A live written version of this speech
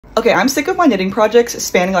Okay, I'm sick of my knitting projects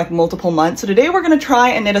spanning like multiple months. So today we're gonna try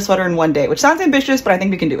and knit a sweater in one day, which sounds ambitious, but I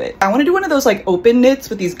think we can do it. I wanna do one of those like open knits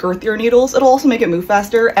with these girthier needles. It'll also make it move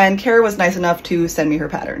faster. And Kara was nice enough to send me her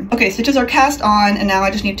pattern. Okay, stitches are cast on and now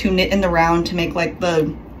I just need to knit in the round to make like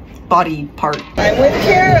the body part. I'm with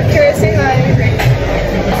Kara. Kara, say hi.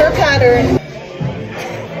 Her pattern.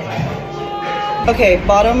 Okay,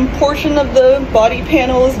 bottom portion of the body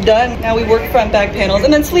panel is done. Now we work front back panels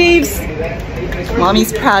and then sleeves.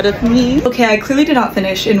 Mommy's proud of me. Okay, I clearly did not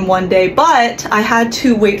finish in one day, but I had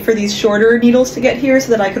to wait for these shorter needles to get here so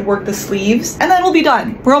that I could work the sleeves, and then we'll be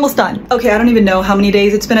done. We're almost done. Okay, I don't even know how many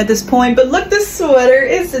days it's been at this point, but look, this sweater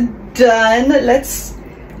is done. Let's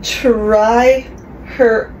try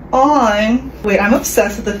her on. Wait, I'm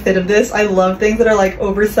obsessed with the fit of this. I love things that are like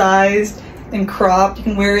oversized and cropped. You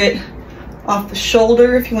can wear it off the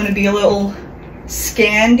shoulder if you want to be a little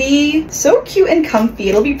Scandi. So cute and comfy.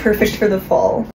 It'll be perfect for the fall.